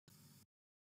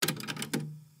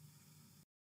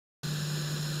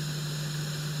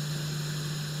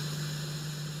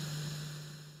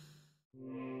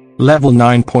Level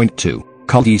 9.2,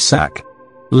 Cul De Sac.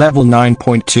 Level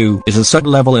 9.2 is a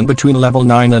sub-level in between level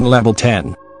 9 and level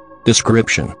 10.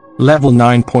 Description: Level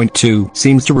 9.2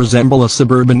 seems to resemble a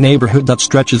suburban neighborhood that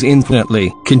stretches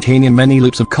infinitely, containing many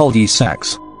loops of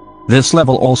cul-de-sacs. This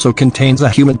level also contains a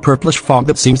humid purplish fog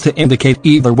that seems to indicate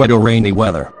either wet or rainy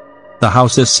weather. The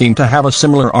houses seem to have a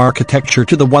similar architecture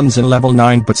to the ones in level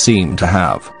 9 but seem to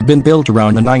have been built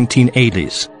around the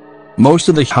 1980s. Most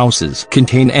of the houses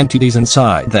contain entities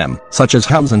inside them, such as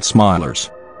hounds and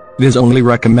smilers. It is only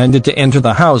recommended to enter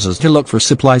the houses to look for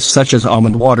supplies such as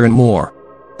almond water and more.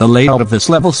 The layout of this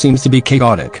level seems to be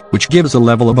chaotic, which gives a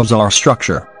level of bizarre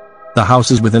structure. The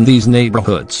houses within these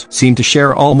neighborhoods seem to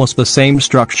share almost the same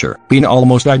structure, being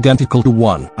almost identical to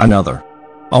one another.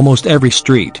 Almost every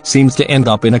street seems to end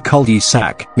up in a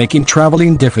cul-de-sac, making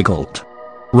traveling difficult.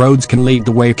 Roads can lead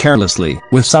the way carelessly,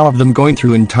 with some of them going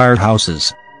through entire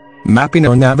houses. Mapping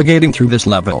or navigating through this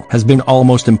level has been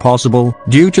almost impossible,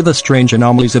 due to the strange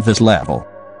anomalies of this level.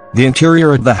 The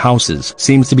interior of the houses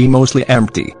seems to be mostly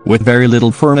empty, with very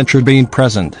little furniture being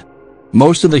present.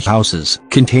 Most of the houses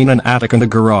contain an attic and a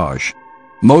garage.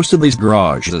 Most of these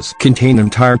garages contain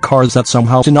entire cars that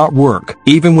somehow do not work,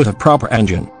 even with a proper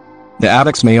engine. The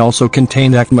attics may also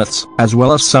contain estimates, as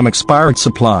well as some expired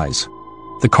supplies.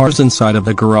 The cars inside of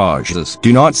the garages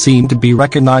do not seem to be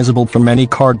recognizable from any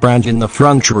car brand in the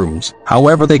front rooms,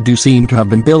 however they do seem to have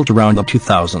been built around the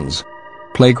 2000s.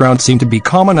 Playgrounds seem to be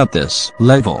common at this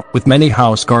level, with many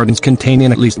house gardens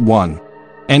containing at least one.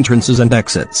 Entrances and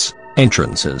exits.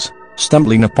 Entrances.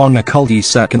 Stumbling upon a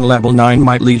cul-de-sac in level 9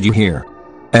 might lead you here.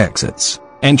 Exits.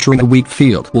 Entering a wheat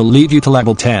field will lead you to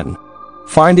level 10.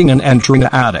 Finding and entering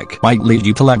the attic might lead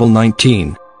you to level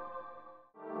 19.